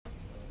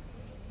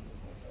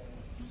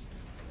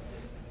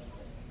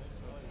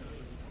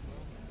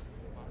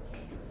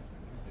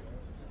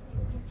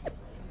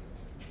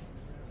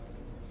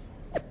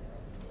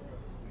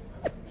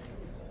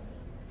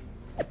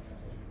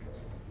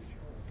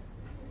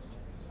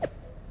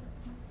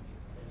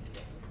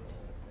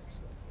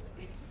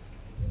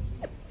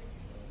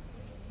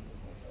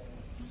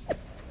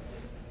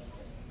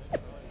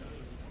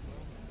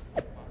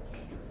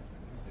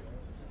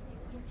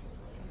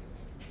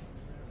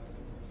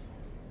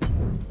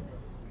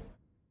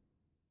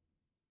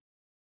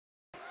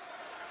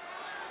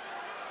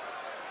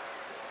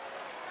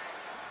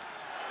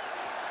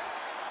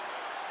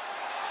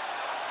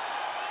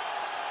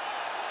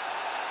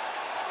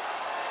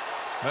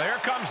Well,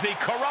 here comes the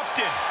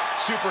corrupted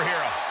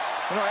superhero.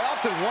 You know, I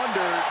often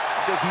wonder,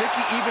 does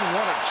Nikki even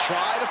want to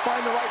try to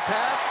find the right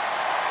path?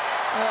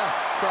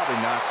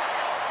 Probably not.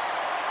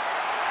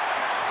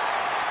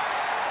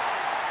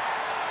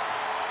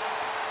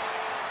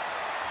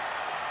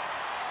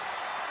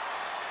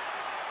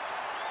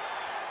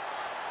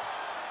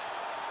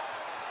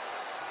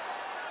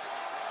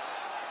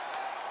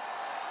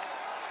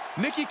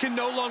 Nikki can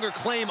no longer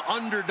claim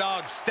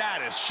underdog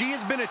status. She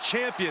has been a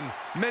champion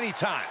many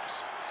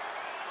times.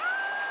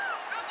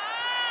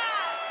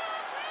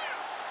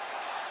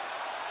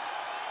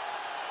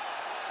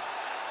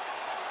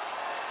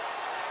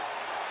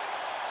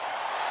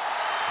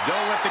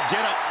 Don't let the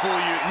get-up fool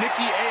you.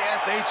 Nikki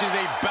ASH is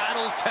a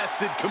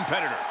battle-tested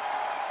competitor.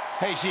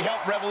 Hey, she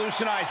helped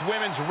revolutionize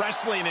women's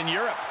wrestling in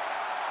Europe.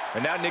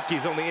 And now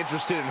Nikki's only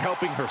interested in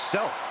helping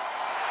herself.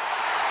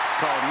 It's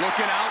called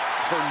looking out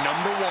for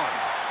number one.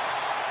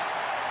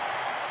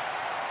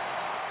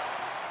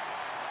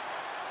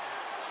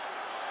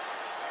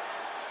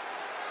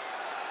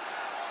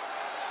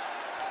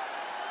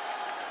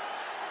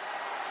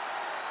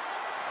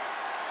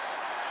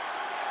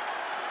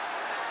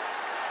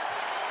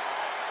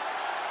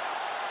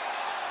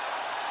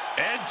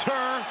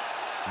 Enter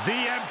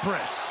the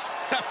Empress.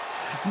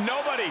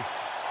 Nobody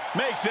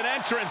makes an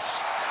entrance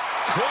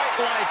quite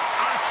like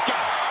Asuka.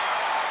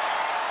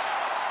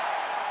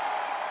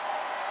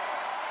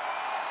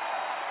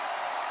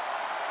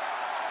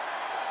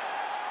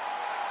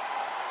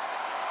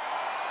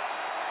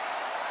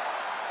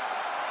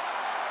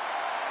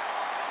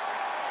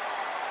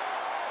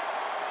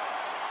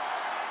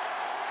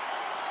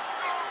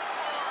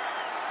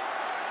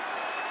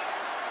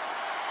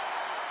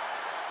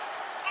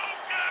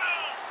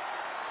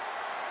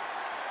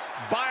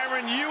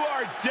 Byron, you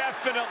are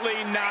definitely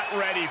not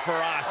ready for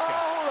Asuka.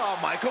 Oh, hold on,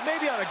 Michael.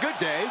 Maybe on a good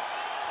day.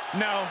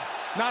 No,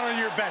 not on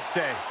your best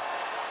day.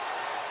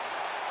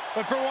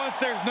 But for once,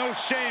 there's no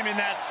shame in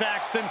that,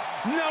 Saxton.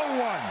 No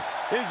one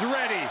is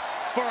ready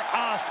for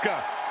Asuka.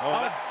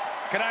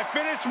 Can I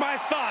finish my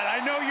thought? I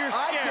know you're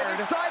scared. I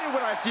get excited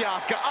when I see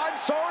Asuka. I'm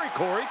sorry,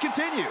 Corey.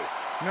 Continue.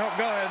 No,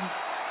 go ahead.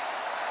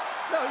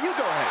 No, you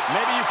go ahead.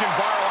 Maybe you can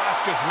borrow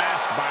Asuka's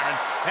mask, Byron.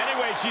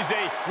 Anyway, she's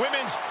a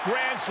Women's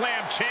Grand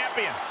Slam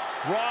champion.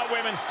 Raw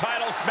Women's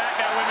title,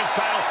 SmackDown Women's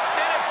title,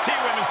 NXT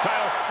Women's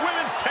title,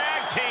 Women's Tag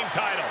Team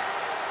title.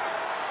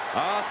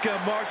 Asuka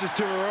marches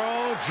to her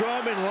own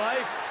drum in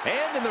life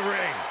and in the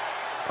ring.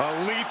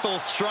 A lethal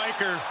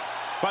striker.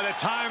 By the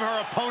time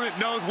her opponent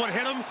knows what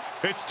hit him,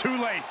 it's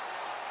too late.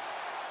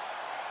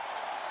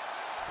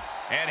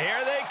 And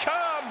here they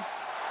come.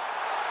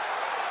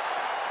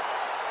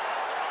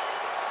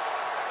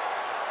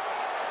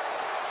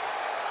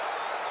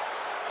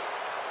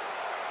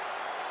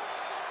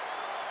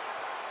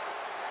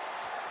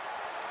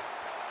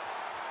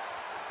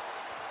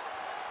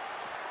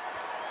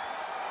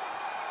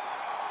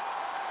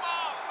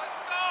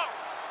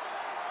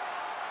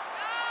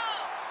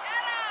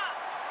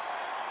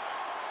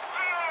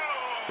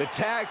 The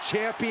tag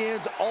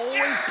champions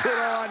always put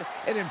on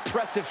an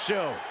impressive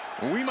show.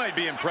 We might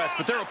be impressed,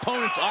 but their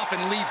opponents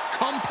often leave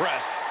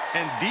compressed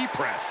and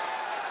depressed.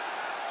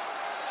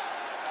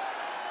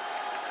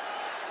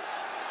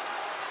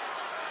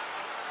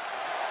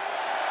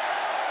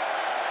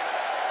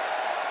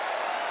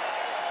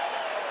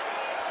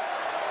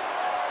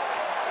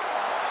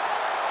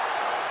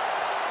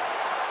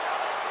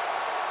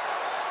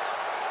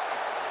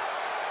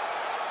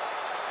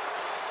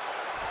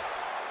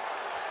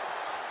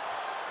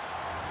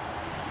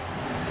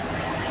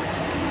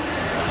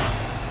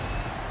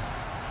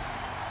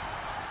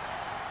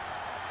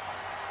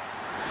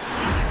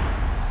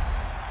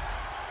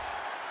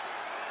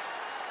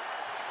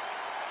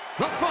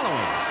 The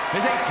following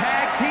is a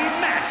tag team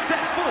match set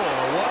for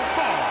one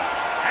fall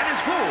and is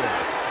for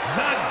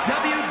the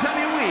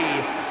WWE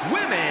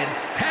Women's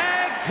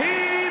Tag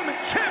Team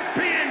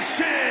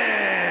Championship.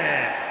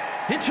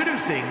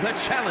 Introducing the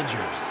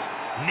challengers,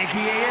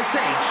 Nikki ASH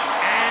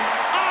and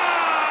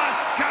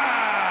Asuka.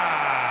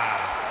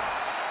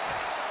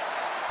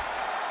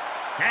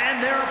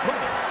 And their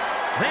opponents,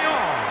 they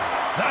are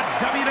the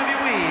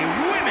WWE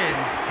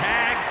Women's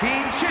Tag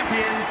Team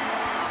Champions,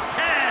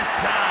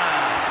 Tessa.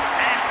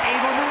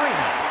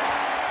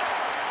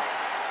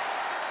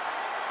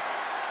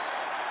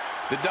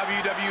 The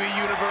WWE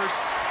Universe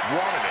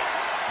wanted it.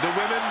 The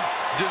women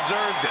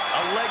deserved it.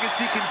 A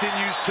legacy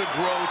continues to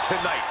grow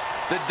tonight.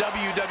 The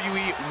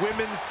WWE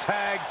Women's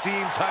Tag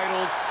Team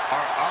titles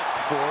are up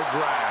for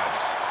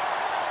grabs.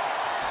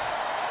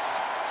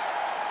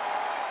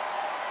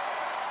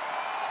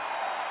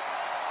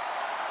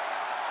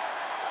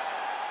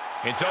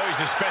 It's always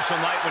a special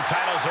night when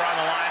titles are on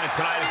the line, and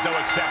tonight is no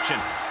exception.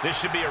 This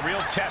should be a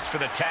real test for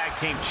the tag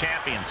team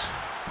champions.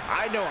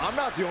 I know I'm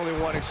not the only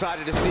one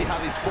excited to see how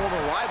these former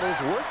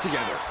rivals work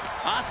together.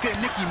 Asuka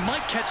and Nikki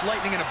might catch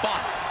lightning in a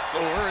bottle,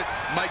 or it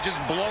might just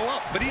blow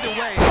up. But either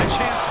way, the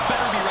champs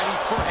better be ready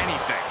for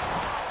anything.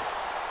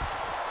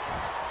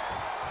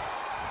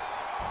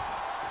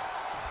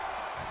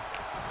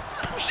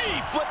 She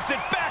flips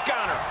it back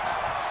on her.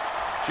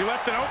 She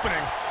left an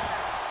opening.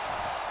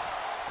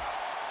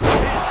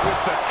 Hit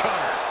with the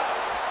cutter.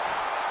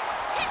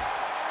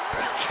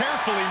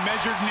 Carefully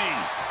measured knee.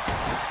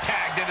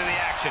 Tagged into the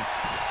action.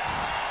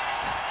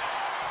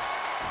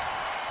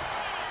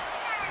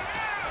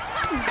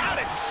 Got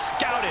it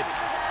scouted.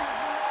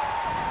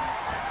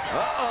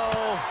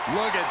 Uh-oh.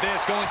 Look at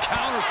this, going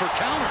counter for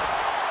counter.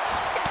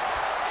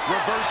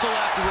 Reversal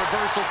after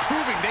reversal,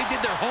 proving they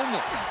did their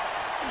homework.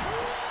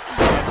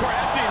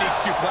 That's a unique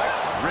suplex.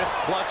 Wrist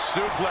clutch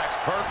suplex,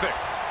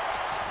 perfect.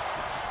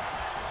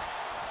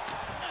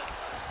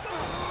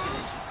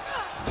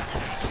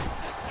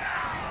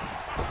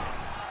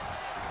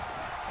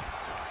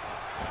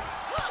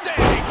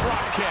 Standing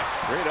drop kick.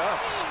 Great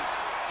ups.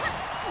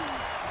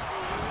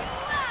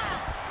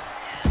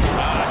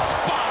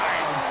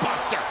 Spine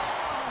buster.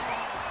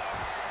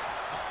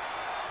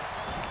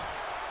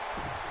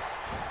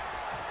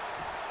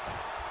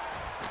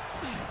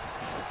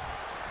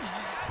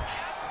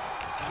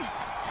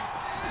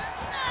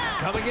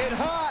 Coming in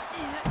hot.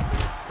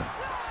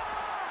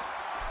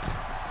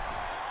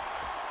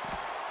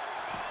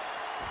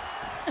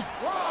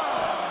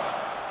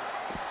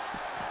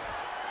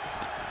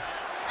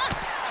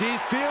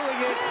 She's feeling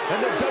it,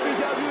 and the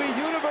WWE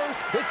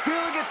Universe is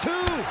feeling it too.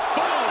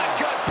 Oh, a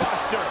gut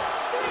buster.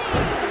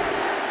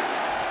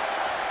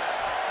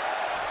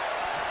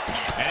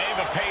 And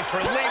Ava pays for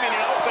leaving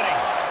an opening.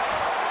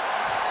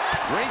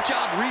 Great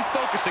job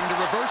refocusing to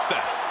reverse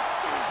that.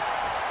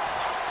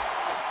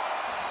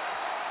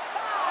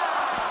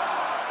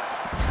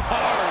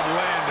 Hard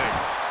landing.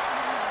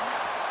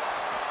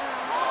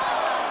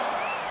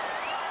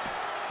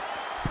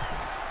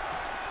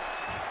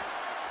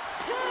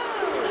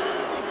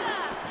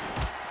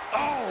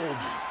 Oh!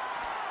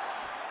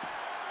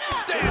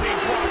 Standing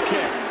drop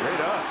kick.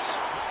 Great ups.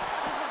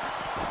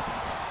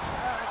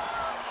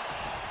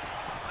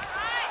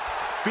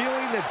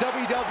 Feeling the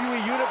WWE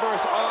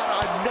Universe on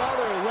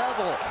another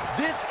level.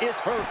 This is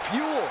her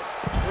fuel.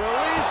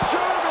 Release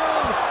German.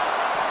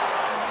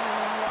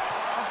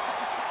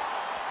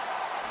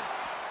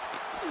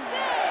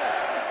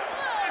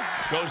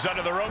 Goes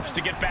under the ropes to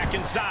get back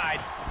inside.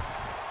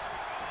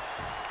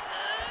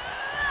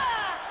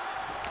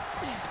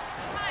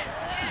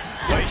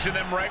 Placing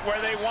them right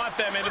where they want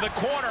them, into the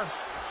corner.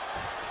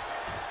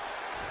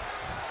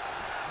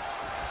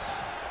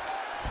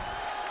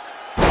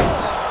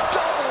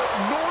 Double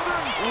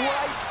Northern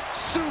Lights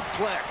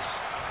suplex.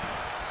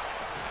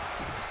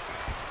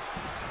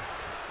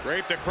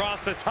 Draped across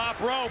the top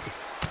rope.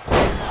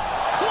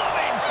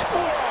 Clubbing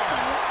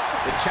forearm.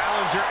 The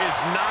challenger is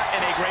not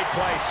in a great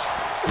place.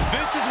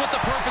 This is what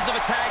the purpose of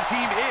a tag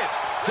team is.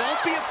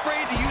 Don't be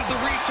afraid to use the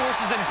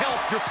resources and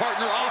help your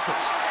partner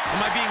offers.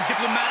 Am I being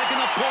diplomatic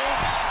enough, Cole?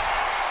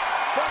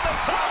 From the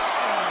top.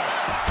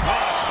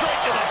 Oh,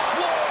 straight to the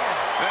floor.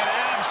 An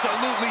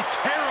absolutely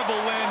terrible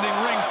landing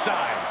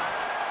ringside.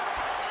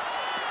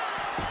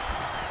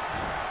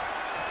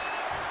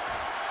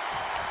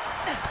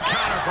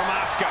 Counter from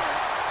Asuka.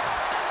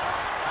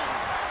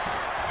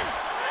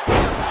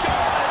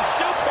 German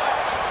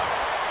suplex.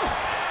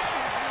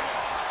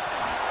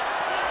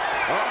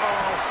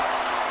 Uh-oh.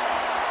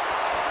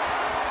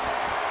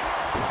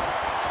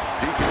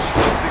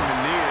 Deconstructing the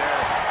knee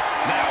there.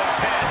 Now a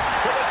pin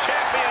for the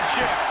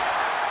championship.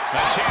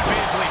 The champ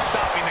easily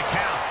stopping the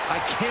count. I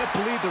can't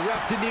believe the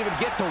ref didn't even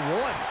get to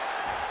one.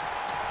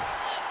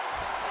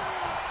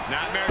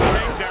 Snapmare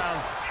takedown.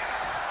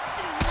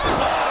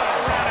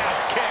 Oh,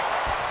 roundhouse kick.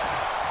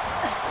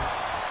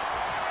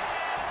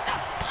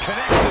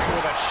 Connected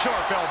with a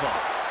sharp elbow.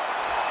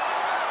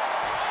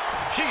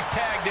 She's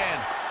tagged in.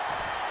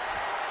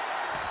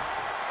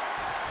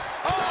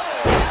 Oh,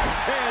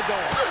 axe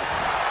handle.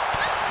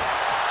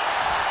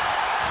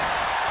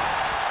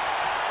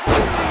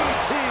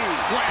 DDT.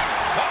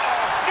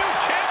 Uh-oh, new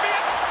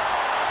champion.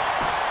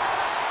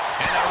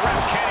 And the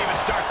ref can't even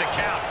start the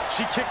count.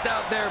 She kicked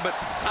out there, but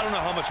I don't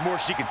know how much more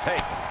she can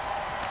take.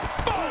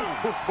 Boom!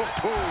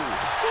 Ooh,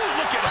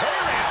 look at her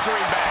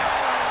answering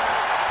back.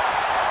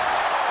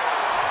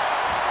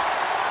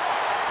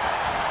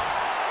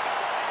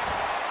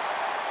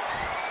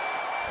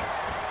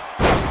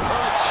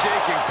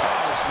 Earth-shaking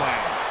power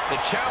slam. The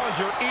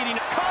challenger eating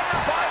cutter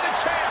by the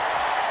champ.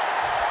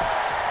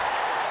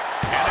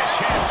 And the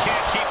champ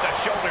can't keep the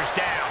shoulders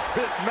down.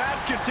 This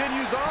match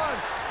continues on.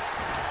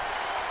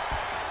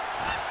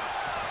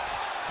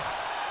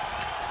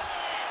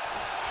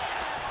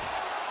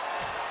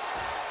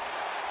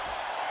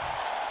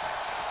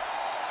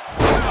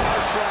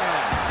 Power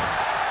slam.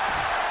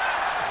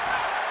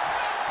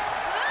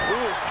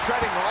 Ooh,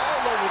 treading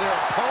all over their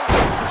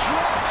opponent.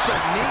 Drops a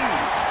knee.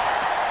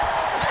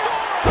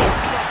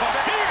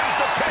 Here's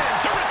the pin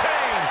to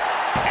retain.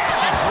 And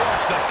she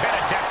thwarts the pin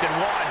attempt in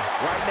one.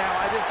 Right now,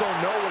 I just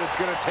don't know what it's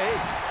going to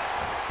take.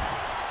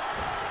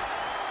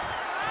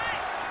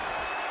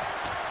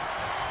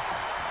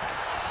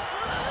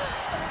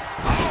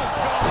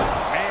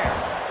 Man.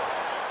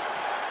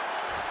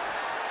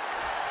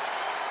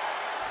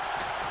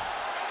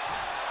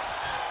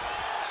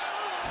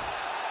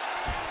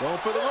 Going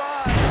for the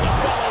ride. The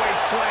follow-away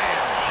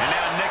slam.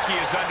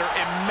 Nikki is under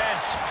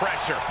immense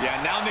pressure. Yeah,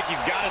 now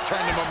Nikki's got to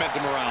turn the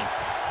momentum around.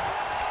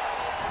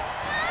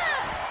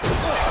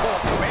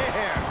 Oh,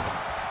 man.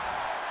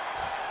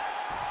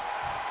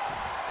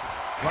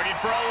 Looking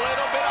for a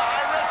little bit of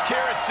high risk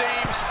here, it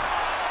seems.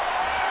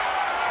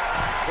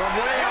 From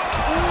way up.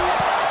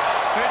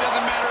 It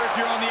doesn't matter if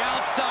you're on the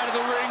outside of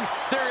the ring.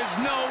 There is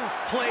no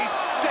place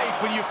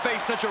safe when you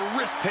face such a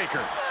risk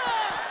taker.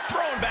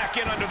 Thrown back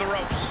in under the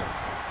ropes.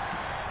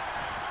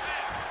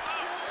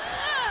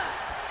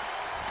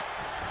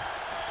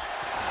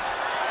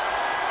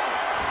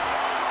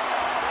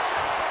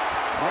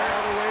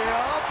 All the way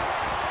up.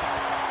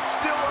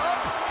 Still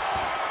up.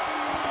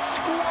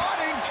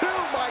 Squatting too,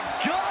 my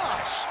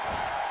gosh.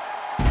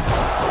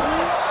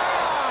 Wow.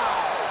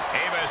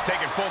 Ava is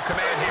taking full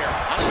command here.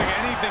 I don't think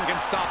anything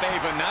can stop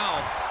Ava now.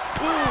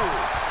 Ooh.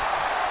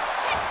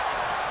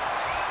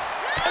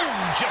 Boom,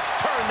 just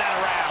turn that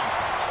around.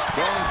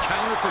 Going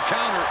counter for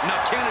counter.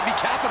 Now, can it be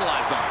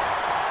capitalized on?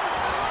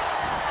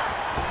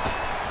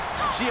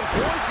 She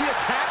avoids the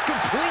attack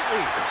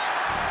completely.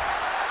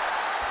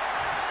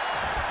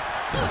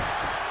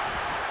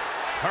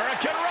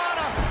 Hurricane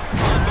Rana.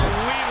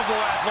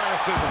 Unbelievable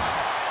athleticism.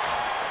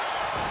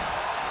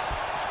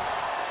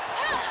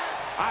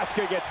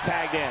 Asuka gets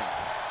tagged in.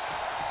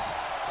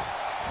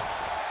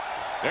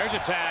 There's a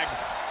tag.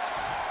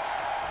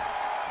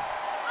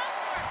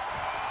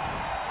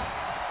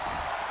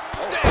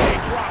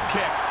 Standing drop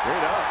kick.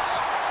 Great ups.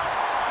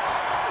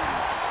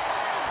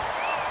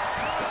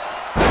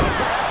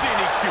 Perhaps a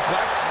unique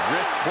suplex.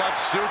 Wrist clutch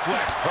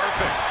suplex.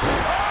 Perfect.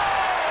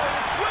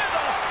 With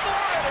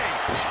authority.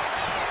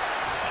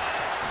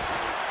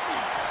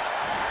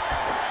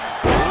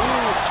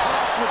 Ooh,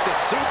 topped with the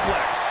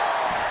suplex.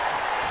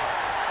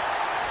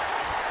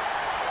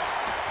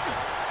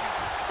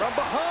 From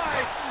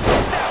behind.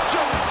 Snap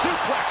German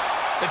suplex.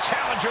 The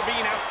challenger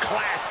being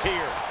outclassed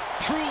here.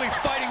 Truly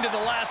fighting to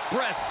the last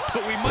breath,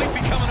 but we might be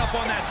coming up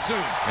on that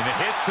soon. And the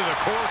hits to the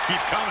core keep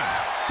coming.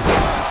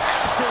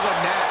 After the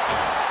neck.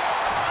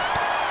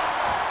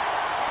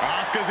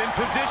 Asuka's in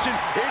position.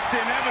 It's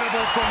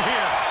inevitable from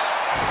here.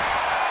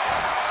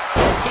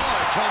 Saw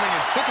it coming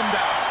and took him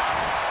down.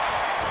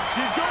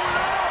 She's going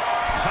up.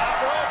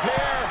 Top rope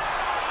here.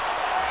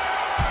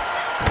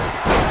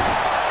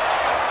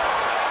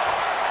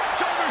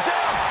 Shoulders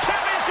down.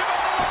 Championship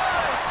on the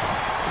line.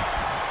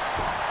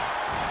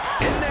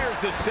 And there's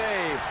the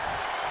save.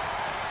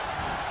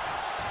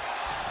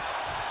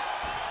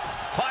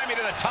 Climbing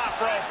to the top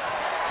rope.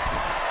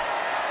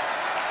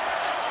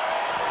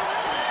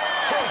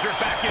 Throws her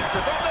back in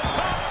from the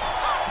top.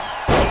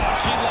 Oh,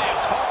 she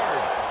lands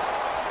hard.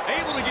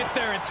 Able to get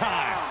there in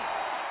time.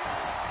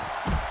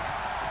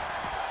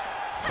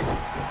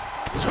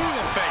 To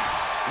the face.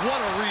 What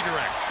a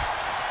redirect.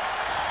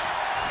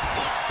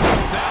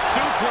 Snap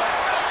suplex.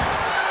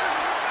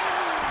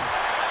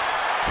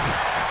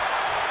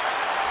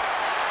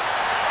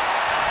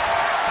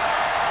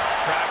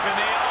 Trapping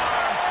the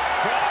arm.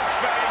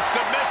 Crossface.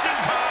 Submission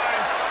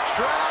time.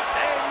 Trapped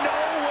and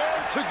nowhere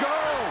to go.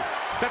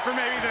 Except for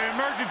maybe the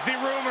emergency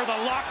room or the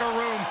locker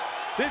room.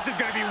 This is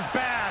going to be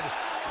bad.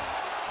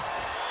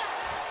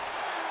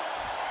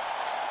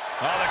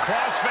 Oh, the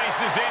crossface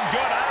is in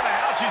good. I don't know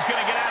how she's going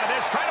to get out of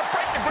this. Trying to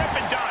break the grip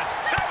and does.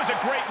 That was a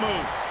great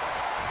move.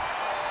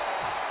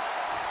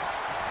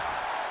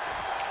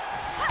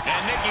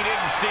 And Nikki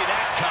didn't see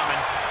that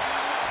coming.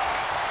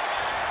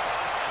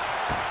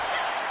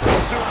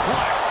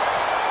 Suplex.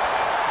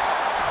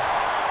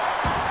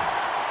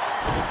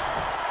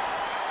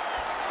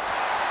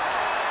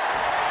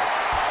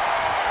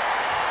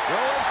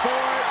 Going for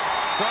it.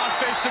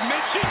 Crossface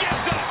submit. She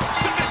gives up.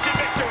 Submission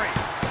victory.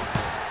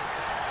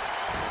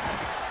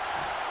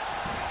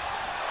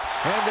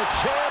 And the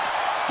champs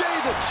stay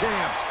the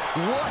champs.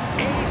 What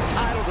a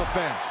title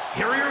defense.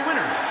 Here are your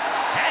winners,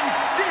 and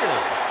still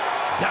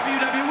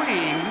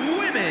WWE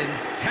Women's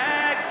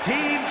Tag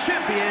Team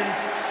Champions,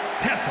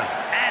 Tessa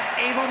and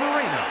Ava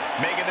Moreno.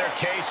 Making their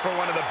case for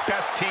one of the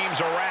best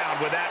teams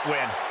around with that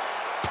win.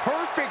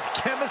 Perfect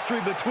chemistry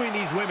between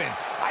these women.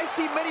 I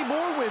see many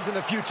more wins in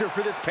the future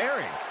for this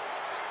pairing.